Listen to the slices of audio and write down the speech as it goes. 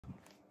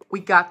We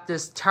got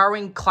this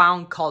towering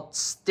clown called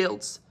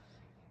Stilts,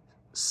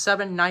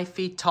 9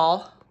 feet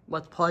tall.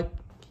 Let's plug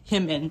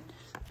him in.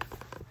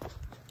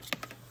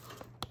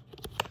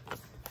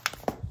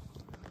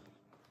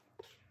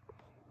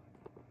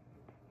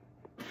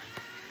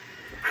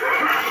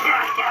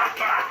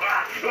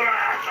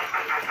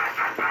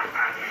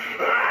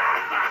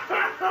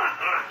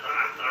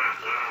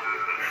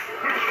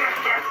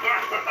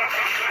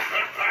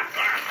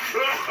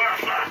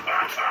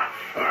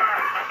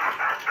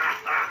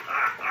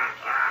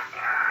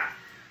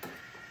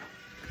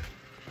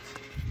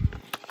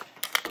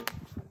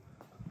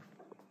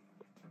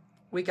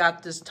 We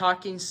got this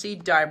talking sea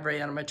diver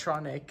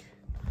animatronic.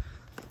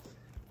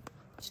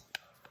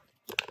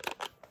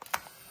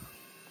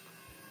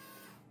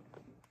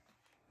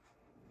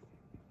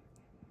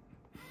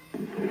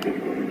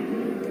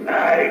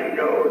 I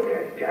know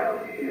they're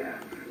down here.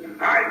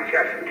 I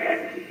just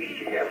can't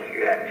see them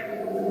yet.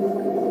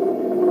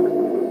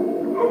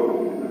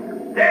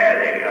 Oh, there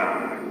they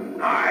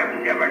are.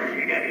 I've never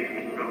seen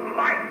anything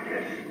like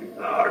this.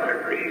 Oh,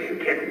 the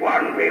trees get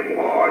one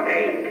before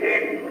they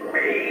get me.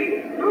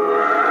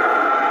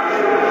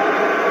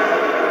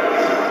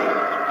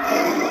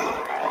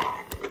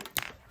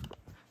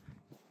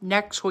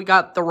 Next, we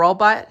got the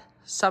robot,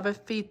 7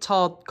 feet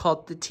tall,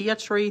 called the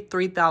TH3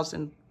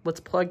 3000.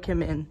 Let's plug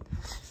him in.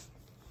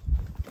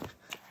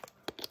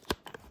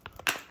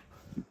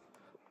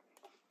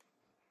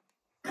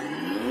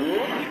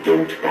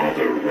 Don't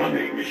bother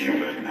running,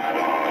 human.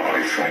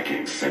 Our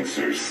tracking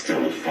sensors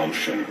still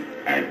function,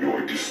 and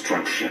your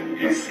destruction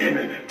is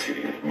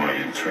imminent. My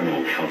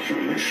internal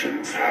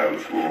calculations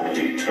have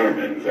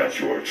determined that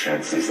your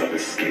chances of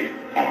escape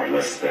are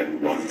less than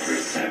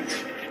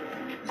 1%.